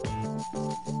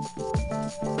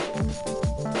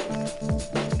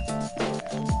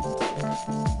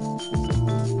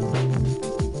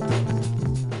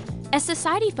As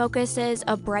society focuses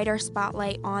a brighter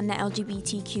spotlight on the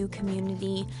LGBTQ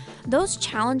community, those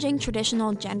challenging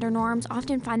traditional gender norms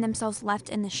often find themselves left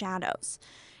in the shadows,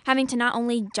 having to not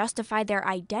only justify their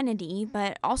identity,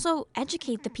 but also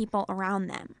educate the people around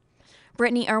them.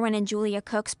 Brittany Irwin and Julia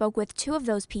Cook spoke with two of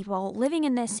those people living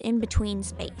in this in-between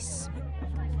space.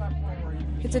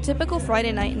 It's a typical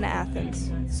Friday night in Athens.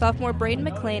 Sophomore Braden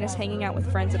McLean is hanging out with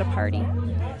friends at a party.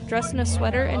 Dressed in a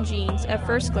sweater and jeans, at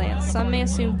first glance, some may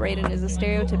assume Braden is a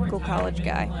stereotypical college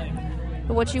guy.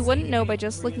 But what you wouldn't know by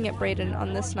just looking at Braden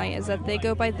on this night is that they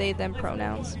go by they/them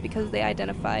pronouns because they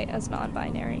identify as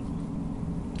non-binary.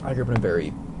 I grew up in a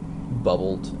very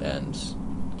bubbled and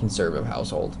conservative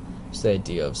household. Just the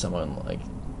idea of someone like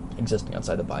existing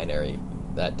outside the binary,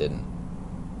 that didn't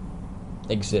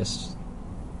exist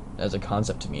as a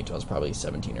concept to me until I was probably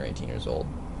 17 or 18 years old.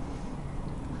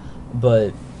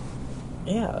 But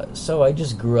yeah, so I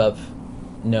just grew up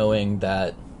knowing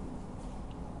that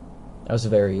I was a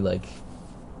very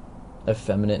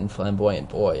effeminate and flamboyant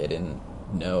boy. I didn't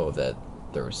know that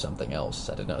there was something else.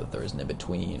 I didn't know that there was an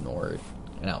in-between or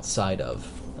an outside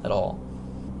of at all.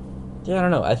 Yeah, I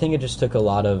don't know. I think it just took a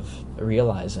lot of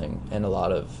realizing and a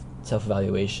lot of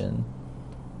self-evaluation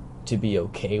to be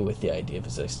okay with the idea of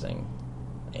existing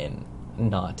in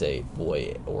not a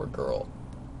boy or girl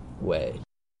way.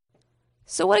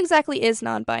 So what exactly is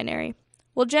non-binary?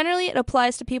 Well, generally it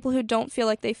applies to people who don't feel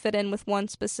like they fit in with one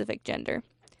specific gender.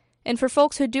 And for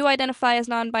folks who do identify as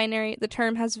non-binary, the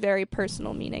term has very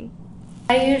personal meaning.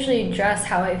 I usually dress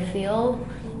how I feel.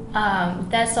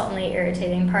 That's the only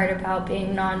irritating part about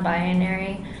being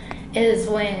non-binary is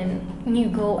when you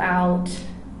go out,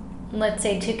 let's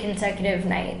say 2 consecutive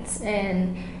nights,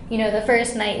 and the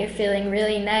first night you're feeling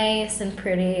really nice and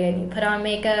pretty and you put on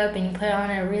makeup and you put on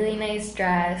a really nice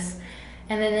dress,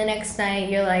 and then the next night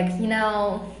you're like,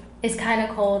 it's kind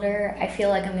of colder, I feel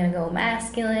like I'm going to go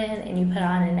masculine, and you put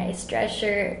on a nice dress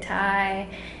shirt, tie,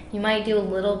 you might do a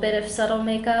little bit of subtle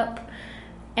makeup,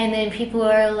 and then people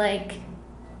are like,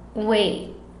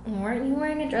 wait, weren't you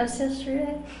wearing a dress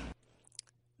yesterday?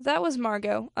 That was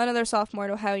Margot, another sophomore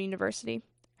at Ohio University.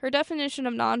 Her definition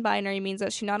of non-binary means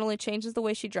that she not only changes the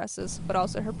way she dresses, but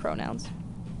also her pronouns.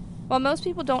 While most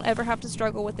people don't ever have to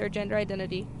struggle with their gender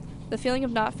identity, the feeling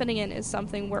of not fitting in is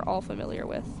something we're all familiar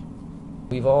with.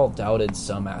 We've all doubted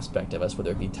some aspect of us,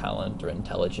 whether it be talent or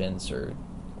intelligence or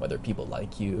whether people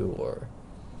like you or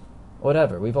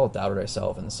whatever. We've all doubted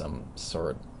ourselves in some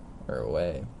sort or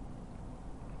way.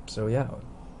 So yeah,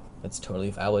 it's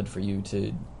totally valid for you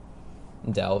to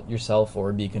doubt yourself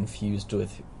or be confused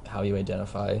with how you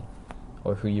identify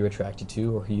or who you're attracted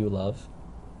to or who you love.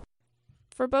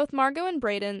 For both Margot and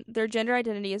Braden, their gender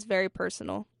identity is very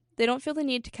personal. They don't feel the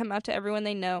need to come out to everyone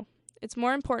they know. It's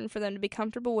more important for them to be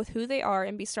comfortable with who they are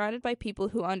and be surrounded by people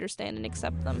who understand and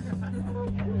accept them.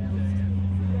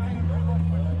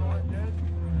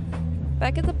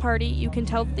 Back at the party, you can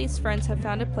tell that these friends have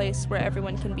found a place where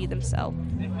everyone can be themselves.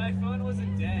 If my phone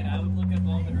wasn't dead, I would look up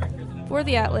all the records. For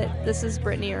The Outlet, this is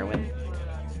Brittany Irwin.